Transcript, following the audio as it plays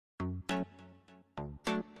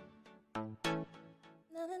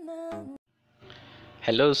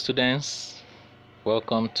Hello students,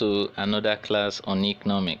 welcome to another class on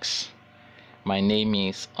economics. My name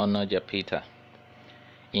is Onoja Peter.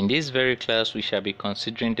 In this very class we shall be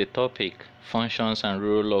considering the topic functions and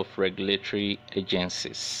role of regulatory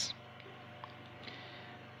agencies.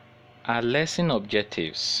 Our lesson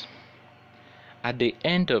objectives. At the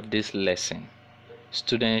end of this lesson,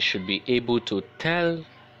 students should be able to tell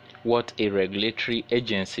what a regulatory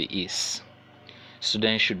agency is.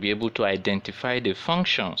 Students should be able to identify the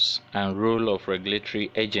functions and role of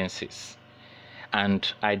regulatory agencies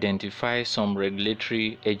and identify some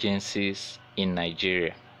regulatory agencies in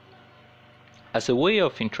Nigeria. As a way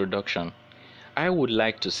of introduction, I would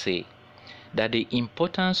like to say that the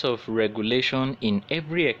importance of regulation in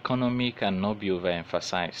every economy cannot be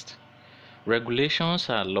overemphasized. Regulations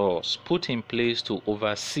are laws put in place to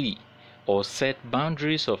oversee or set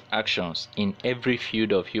boundaries of actions in every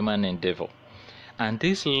field of human endeavor. And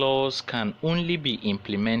these laws can only be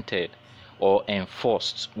implemented or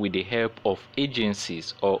enforced with the help of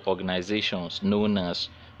agencies or organizations known as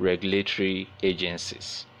regulatory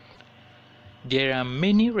agencies. There are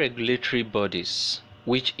many regulatory bodies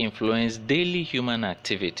which influence daily human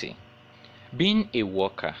activity. Being a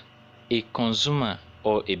worker, a consumer,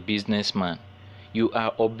 or a businessman, you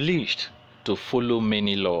are obliged to follow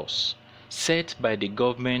many laws set by the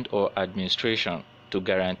government or administration to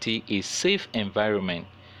guarantee a safe environment,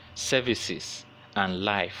 services, and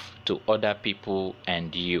life to other people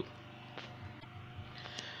and you.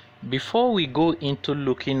 Before we go into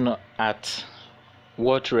looking at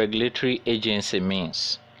what regulatory agency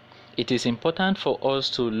means, it is important for us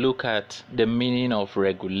to look at the meaning of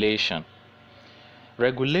regulation.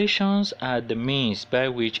 Regulations are the means by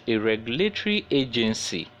which a regulatory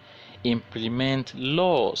agency implements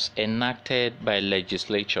laws enacted by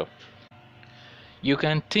legislature. You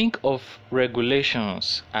can think of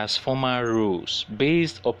regulations as formal rules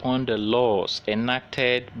based upon the laws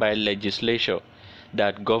enacted by legislature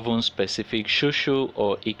that govern specific social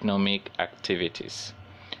or economic activities.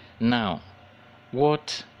 Now,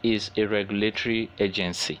 what is a regulatory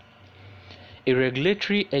agency? A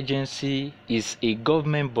regulatory agency is a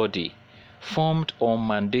government body formed or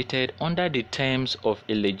mandated under the terms of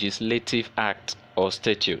a legislative act or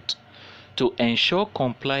statute to ensure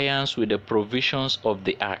compliance with the provisions of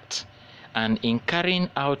the Act and in carrying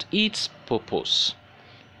out its purpose.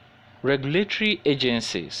 Regulatory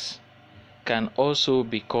agencies can also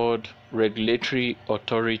be called regulatory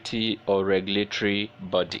authority or regulatory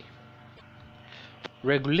body.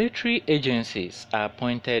 Regulatory agencies are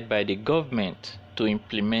appointed by the government to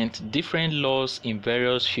implement different laws in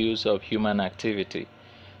various fields of human activity.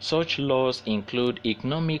 Such laws include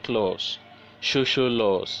economic laws, social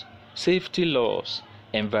laws, safety laws,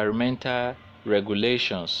 environmental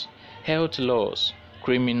regulations, health laws,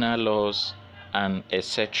 criminal laws, and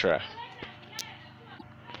etc.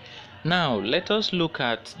 Now, let us look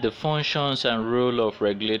at the functions and role of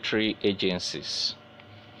regulatory agencies.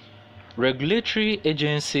 Regulatory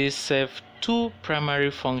agencies serve two primary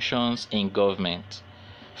functions in government.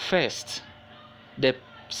 First, they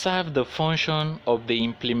serve the function of the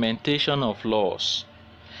implementation of laws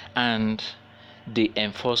and the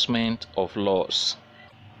enforcement of laws.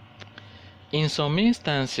 In some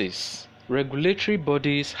instances, regulatory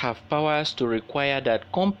bodies have powers to require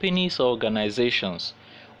that companies or organizations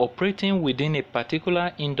operating within a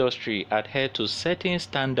particular industry adhere to certain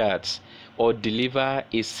standards or deliver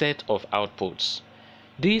a set of outputs.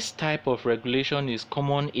 This type of regulation is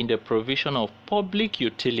common in the provision of public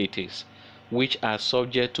utilities, which are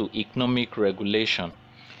subject to economic regulation.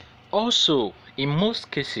 Also, in most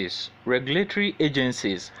cases, regulatory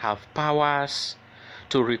agencies have powers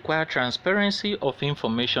to require transparency of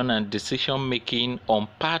information and decision making on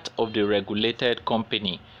part of the regulated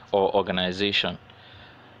company or organization.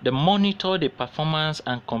 They monitor the performance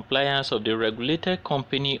and compliance of the regulated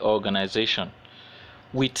company or organization,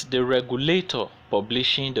 with the regulator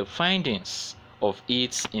publishing the findings of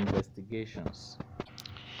its investigations.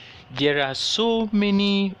 There are so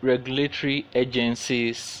many regulatory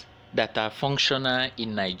agencies that are functional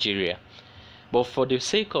in Nigeria, but for the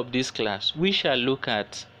sake of this class, we shall look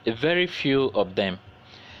at a very few of them.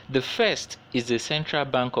 The first is the Central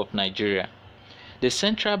Bank of Nigeria. The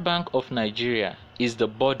Central Bank of Nigeria is the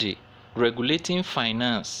body regulating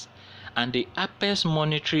finance and the apex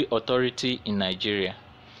monetary authority in Nigeria.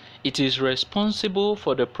 It is responsible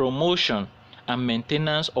for the promotion and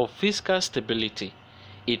maintenance of fiscal stability.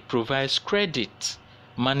 It provides credit,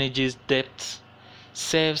 manages debt,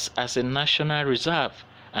 serves as a national reserve,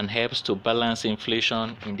 and helps to balance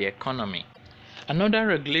inflation in the economy. Another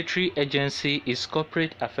regulatory agency is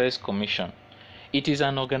Corporate Affairs Commission. It is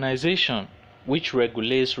an organization which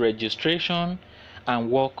regulates registration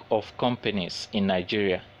and work of companies in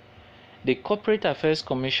Nigeria. The Corporate Affairs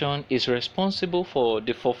Commission is responsible for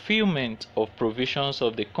the fulfillment of provisions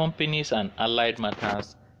of the Companies and Allied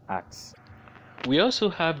Matters Acts. We also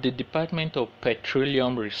have the Department of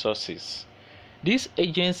Petroleum Resources. This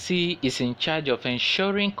agency is in charge of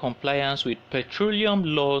ensuring compliance with petroleum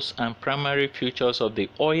laws and primary features of the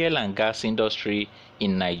oil and gas industry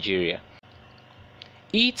in Nigeria.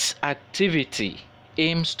 Its activity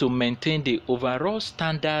aims to maintain the overall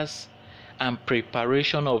standards and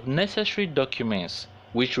preparation of necessary documents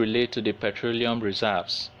which relate to the petroleum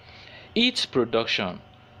reserves, its production,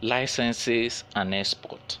 licenses, and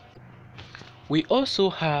export. We also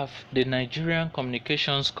have the Nigerian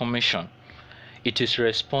Communications Commission. It is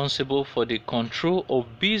responsible for the control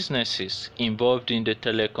of businesses involved in the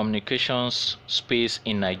telecommunications space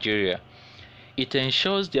in Nigeria. It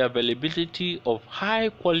ensures the availability of high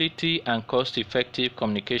quality and cost-effective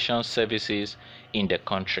communication services in the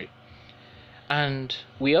country. And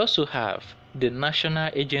we also have the National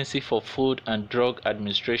Agency for Food and Drug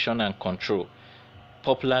Administration and Control,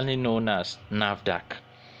 popularly known as NAFDAC.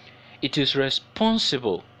 It is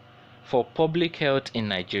responsible for public health in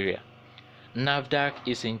Nigeria. NAFDAC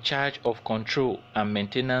is in charge of control and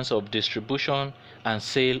maintenance of distribution and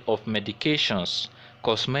sale of medications,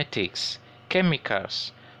 cosmetics,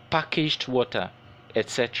 chemicals, packaged water,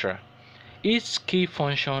 etc. Its key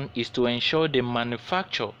function is to ensure the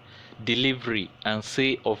manufacture, delivery, and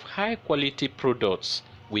sale of high-quality products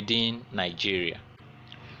within Nigeria.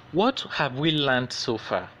 What have we learned so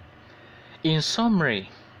far? In summary,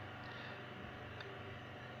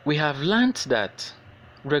 we have learned that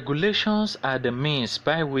regulations are the means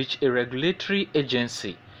by which a regulatory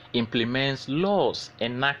agency implements laws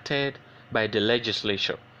enacted by the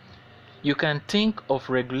legislature. You can think of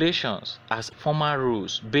regulations as formal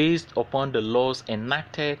rules based upon the laws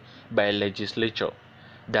enacted by legislature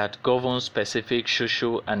that govern specific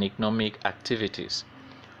social and economic activities.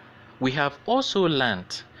 We have also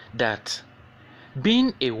learned that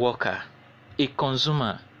being a worker, a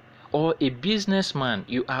consumer, or a businessman,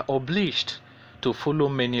 you are obliged to follow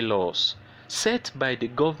many laws set by the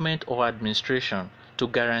government or administration to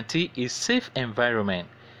guarantee a safe environment,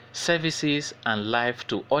 services, and life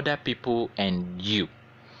to other people and you.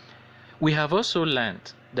 We have also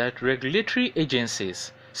learned that regulatory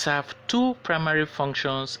agencies serve two primary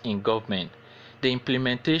functions in government: the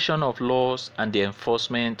implementation of laws and the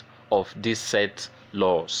enforcement of these set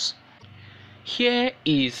laws. Here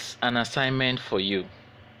is an assignment for you.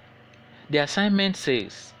 The assignment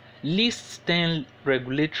says, list 10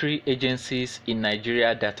 regulatory agencies in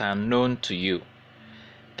Nigeria that are known to you.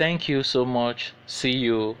 Thank you so much. See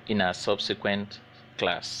you in our subsequent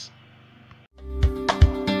class.